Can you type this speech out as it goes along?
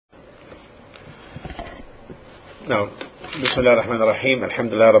نعم. بسم الله الرحمن الرحيم.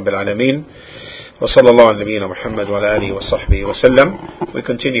 الحمد لله رب العالمين وصلى الله على نبينا محمد وعلى آله وصحبه وسلم. We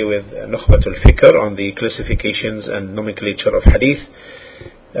continue with نخبة الفكر on the classifications and nomenclature of hadith.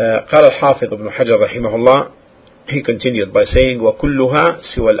 قال الحافظ ابن حجر رحمه الله, he continued by saying وكلها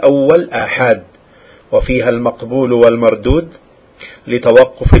سوى الأول آحاد وفيها المقبول والمردود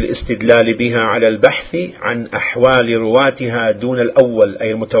لتوقف الاستدلال بها على البحث عن أحوال رواتها دون الأول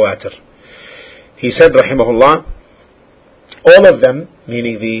أي المتواتر. He said rahimahullah, all of them,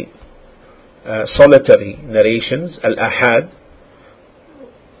 meaning the solitary narrations, al-ahad,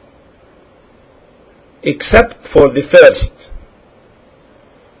 except for the first,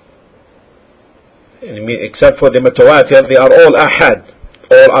 except for the mutawatir, they are all ahad,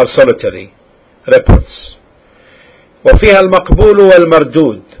 all are solitary reports. وفيها المقبول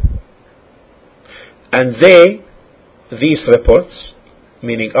والمردود, and these reports,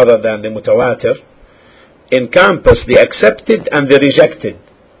 meaning other than the mutawatir, encompass the accepted and the rejected.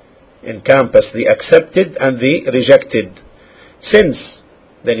 Encompass the accepted and the rejected. Since,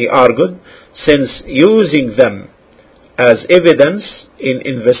 then he argued, since using them as evidence in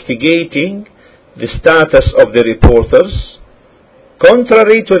investigating the status of the reporters,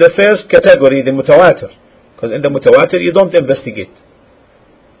 contrary to the first category, the mutawatir. Because in the mutawatir you don't investigate.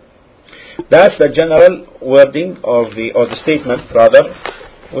 That's the general wording of or the statement rather,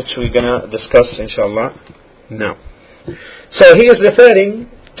 which we're gonna discuss inshallah now. So he is referring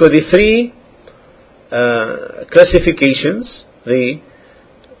to the three classifications, of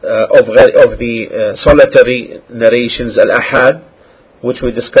the solitary narrations, al-ahad, which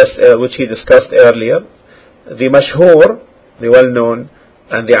he discussed earlier, the mashhur, the well-known,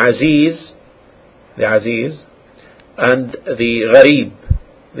 and the aziz, and the gharib.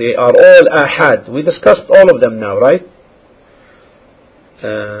 They are all ahad. We discussed all of them now, right?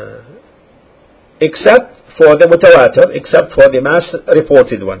 Except for the mutawatir, except for the mass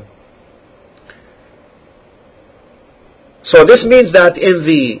reported one. So this means that in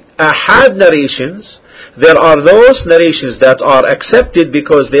the ahad narrations, there are those narrations that are accepted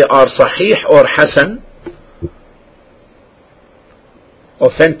because they are sahih or hasan,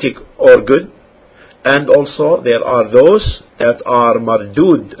 authentic or good, and also there are those that are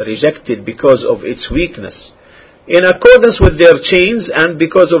mardud, rejected because of its weakness, in accordance with their chains and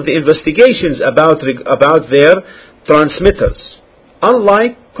because of the investigations about their transmitters,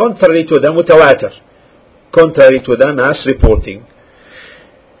 unlike, contrary to the mutawatir, contrary to the mass reporting.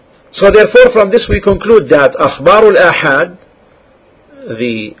 So therefore from this we conclude that akhbarul ahad,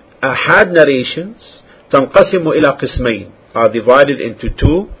 the ahad narrations, tanqasimu ila qismayn, are divided into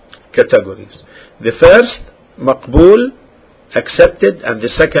two categories. The first, maqbul, accepted, and the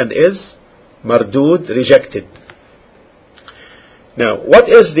second is mardud, rejected. Now, what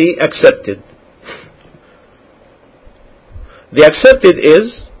is the accepted? The accepted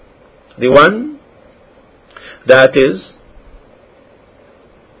is the one that is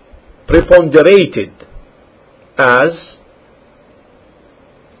preponderated as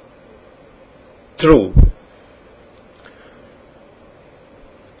true.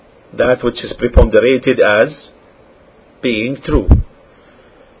 That which is preponderated as being true.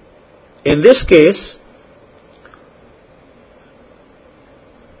 In this case,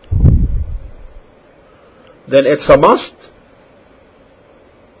 then it's a must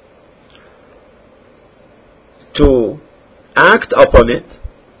to act upon it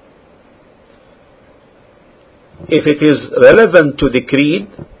if it is relevant to the creed,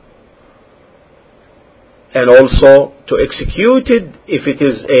 and also to execute it if it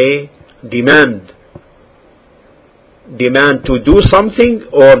is a demand to do something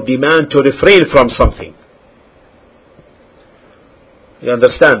or demand to refrain from something. You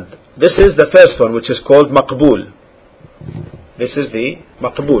understand? This is the first one, which is called maqbul. This is the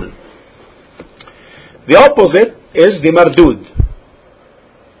maqbul. The opposite is the mardud.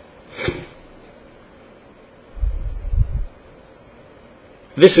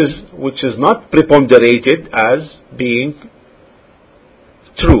 This is which is not preponderated as being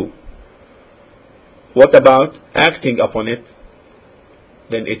true. What about acting upon it?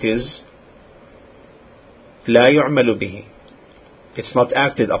 Then it is la yu'malu bihi. It's not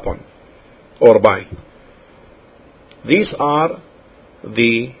acted upon or by. These are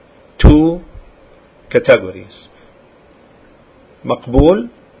the two categories. Maqbul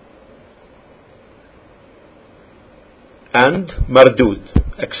and mardud,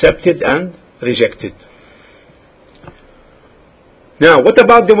 accepted and rejected. Now, what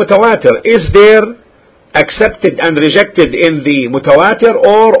about the mutawatir? Is there accepted and rejected in the mutawatir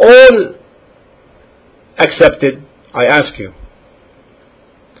or all accepted? I ask you.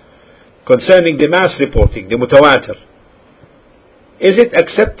 concerning the mass reporting, the mutawatir, is it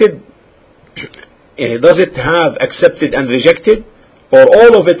accepted? Does it have accepted and rejected, or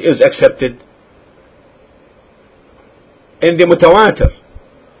all of it is accepted? In the mutawatir,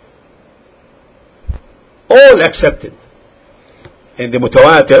 all accepted. In the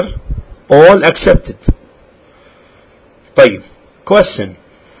mutawatir, all accepted. طيب, question: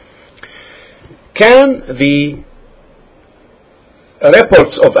 can the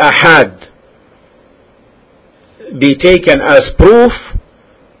reports of ahad be taken as proof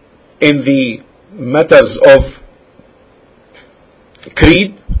in the matters of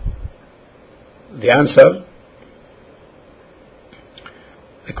creed? The answer: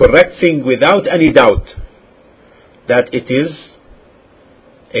 the correct thing without any doubt that it is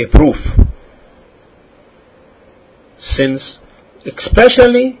a proof, since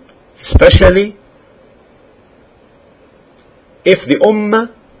especially if the ummah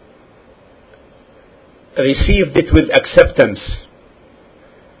received it with acceptance,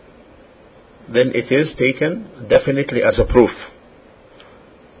 then it is taken definitely as a proof.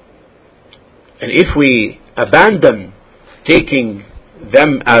 And if we abandon taking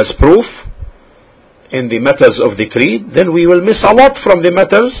them as proof in the matters of the creed, then we will miss a lot from the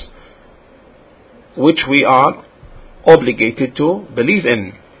matters which we are obligated to believe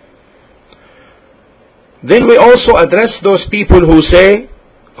in. Then we also address those people who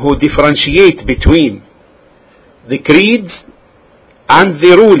differentiate between the creed and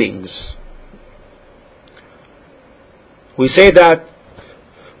the rulings. We say that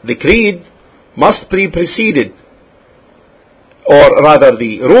the creed must be preceded, or rather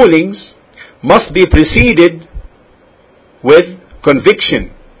the rulings must be preceded with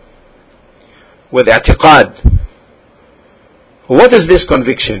conviction, with i'tiqad. What is this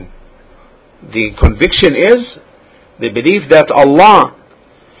conviction? The conviction is the belief that Allah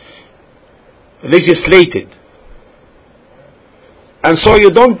legislated, and so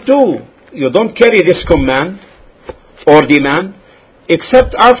you don't carry this command or demand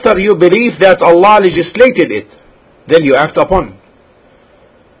except after you believe that Allah legislated it, then you act upon.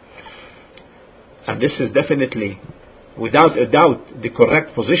 And this is definitely, without a doubt, the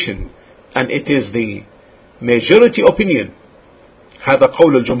correct position, and it is the majority opinion. هذا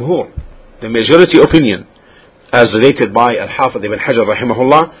قول الجمهور, the majority opinion, as related by Al-Hafidh ibn Hajar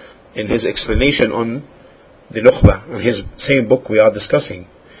rahimahullah in his explanation on the Nukhbah, in his same book we are discussing.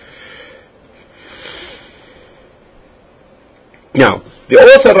 Now, the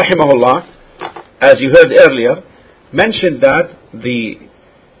author rahimahullah, as you heard earlier, mentioned that the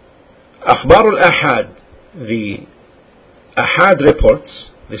Akhbar al-Ahad, the Ahad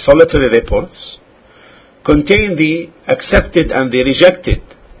reports, the solitary reports, contain the accepted and the rejected,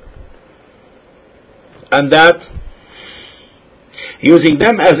 and that using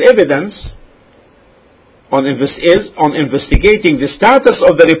them as evidence on investigating the status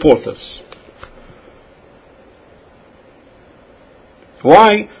of the reporters.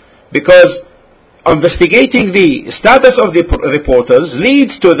 Why? Because investigating the status of the reporters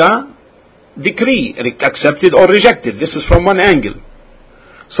leads to the decree, accepted or rejected. This is from one angle.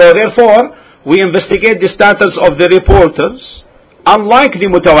 So therefore, we investigate the status of the reporters, unlike the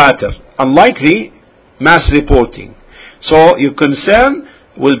mutawatir, unlike the mass reporting. So your concern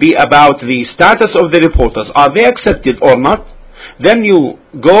will be about the status of the reporters. Are they accepted or not? Then you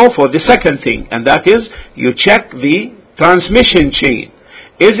go for the second thing, and that is you check the transmission chain.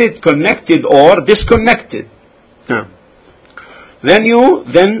 Is it connected or disconnected? Then you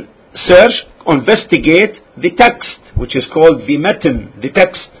search, investigate the text, which is called the matan, the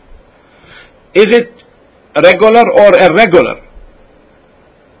text. Is it regular or irregular?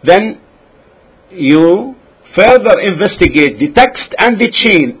 Then you further investigate the text and the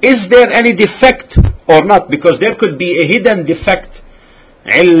chain. Is there any defect or not? Because there could be a hidden defect,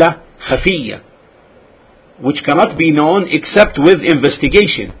 illa khafiyya, which cannot be known except with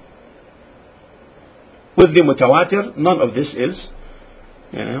investigation. With the mutawatir, none of this is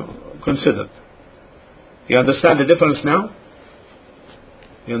considered. You understand the difference now?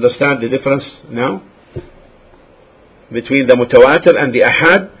 You understand the difference now between the mutawatir and the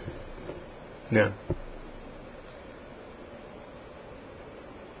ahad? No.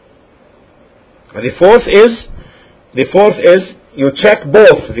 The fourth is you check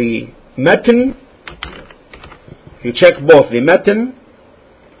both the matan,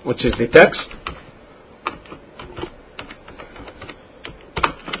 which is the text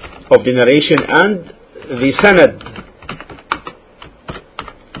of the narration, and the sanad,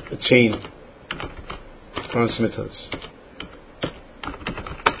 the chain transmitters.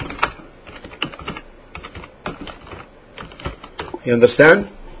 You understand?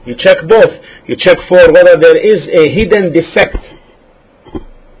 You check both. You check for whether there is a hidden defect.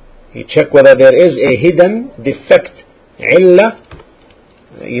 You check whether there is a hidden defect. علة,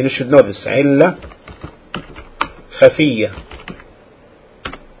 you should know this. علة خفية.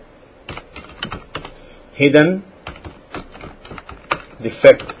 Hidden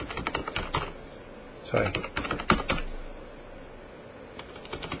defect. Sorry.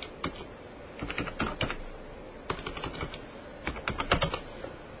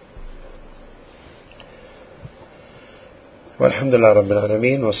 والحمد لله رب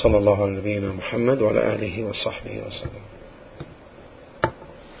العالمين وصلى الله على نبينا محمد وعلى آله وصحبه وسلم.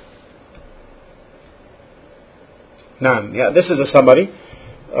 نعم, yeah, this is a summary.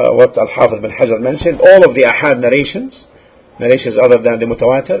 What Al-Hafiz bin Hajar mentioned. All of the ahad narrations other than the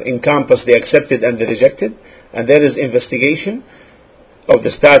mutawatir, encompass the accepted and the rejected, and there is investigation of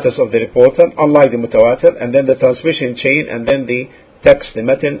the status of the reporter, unlike the mutawatir, and then the transmission chain, and then the text, the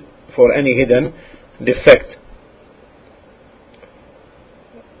matan, for any hidden defect.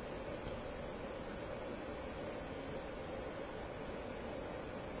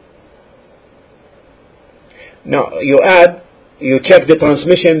 Now you check the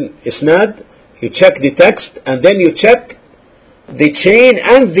transmission isnad, you check the text, and then you check the chain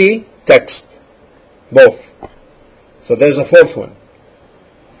and the text, both. So there's a fourth one.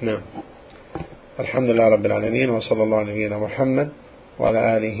 Now, Alhamdulillah Rabbil Alameen wa sallallahu alayhi wa Muhammad wa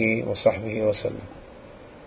ala alihi wa sahbihi wa sallam.